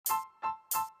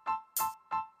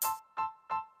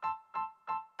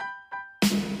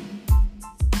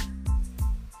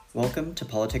Welcome to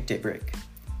Politic Daybreak.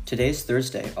 Today is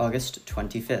Thursday, August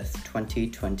 25th,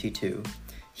 2022.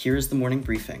 Here is the morning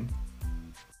briefing.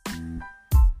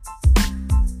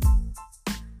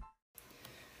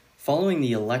 Following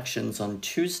the elections on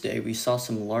Tuesday, we saw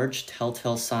some large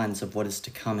telltale signs of what is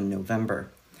to come in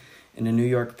November. In a New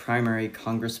York primary,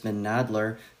 Congressman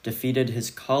Nadler defeated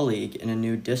his colleague in a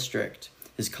new district.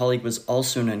 His colleague was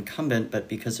also an incumbent, but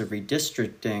because of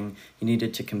redistricting, he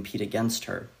needed to compete against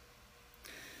her.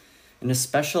 In a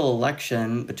special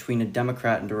election between a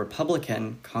Democrat and a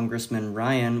Republican, Congressman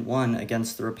Ryan won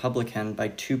against the Republican by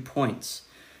 2 points.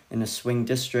 In a swing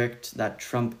district that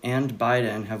Trump and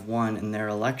Biden have won in their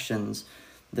elections,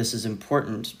 this is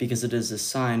important because it is a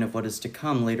sign of what is to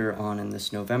come later on in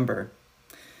this November.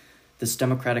 This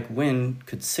Democratic win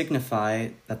could signify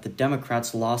that the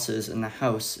Democrats' losses in the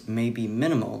House may be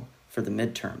minimal for the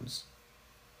midterms.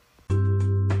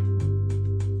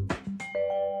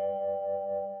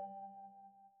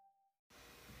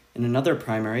 In another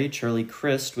primary, Charlie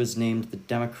Crist was named the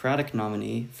Democratic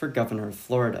nominee for governor of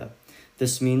Florida.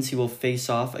 This means he will face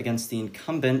off against the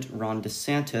incumbent Ron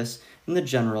DeSantis in the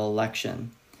general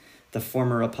election. The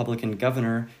former Republican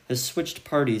governor has switched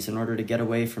parties in order to get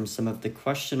away from some of the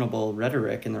questionable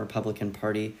rhetoric in the Republican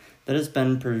Party that has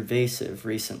been pervasive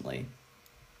recently.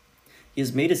 He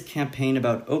has made his campaign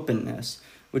about openness,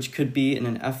 which could be in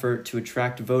an effort to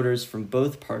attract voters from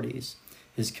both parties.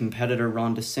 His competitor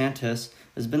Ron DeSantis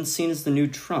has been seen as the new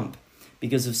Trump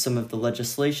because of some of the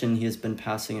legislation he has been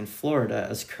passing in Florida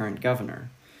as current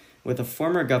governor. With a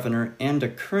former governor and a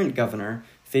current governor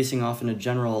facing off in a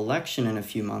general election in a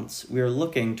few months, we are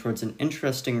looking towards an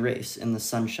interesting race in the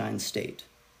Sunshine State.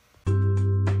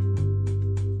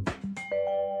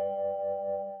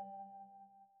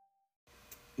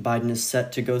 Biden is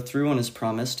set to go through on his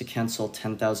promise to cancel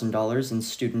 $10,000 in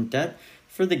student debt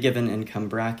for the given income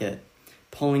bracket.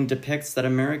 Polling depicts that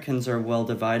Americans are well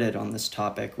divided on this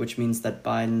topic, which means that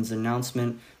Biden's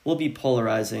announcement will be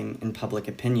polarizing in public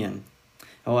opinion.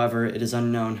 However, it is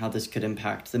unknown how this could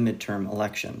impact the midterm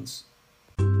elections.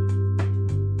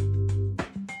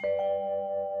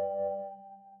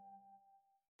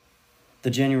 The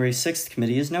January 6th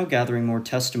committee is now gathering more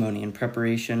testimony in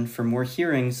preparation for more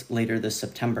hearings later this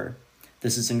September.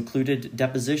 This has included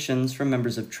depositions from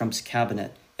members of Trump's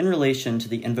cabinet in relation to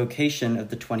the invocation of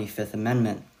the 25th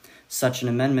Amendment. Such an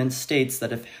amendment states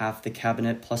that if half the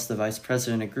cabinet plus the vice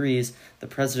president agrees, the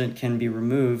president can be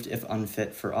removed if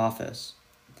unfit for office.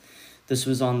 This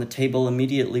was on the table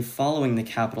immediately following the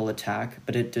Capitol attack,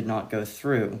 but it did not go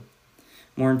through.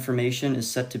 More information is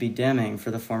set to be damning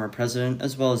for the former president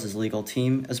as well as his legal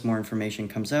team as more information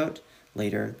comes out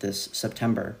later this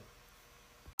September.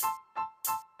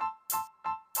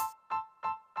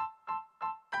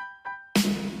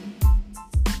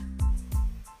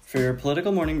 For your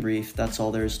political morning brief, that's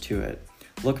all there is to it.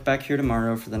 Look back here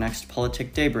tomorrow for the next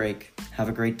Politic Daybreak. Have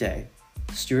a great day.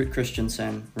 Stuart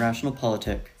Christensen, Rational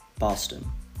Politic,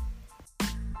 Boston.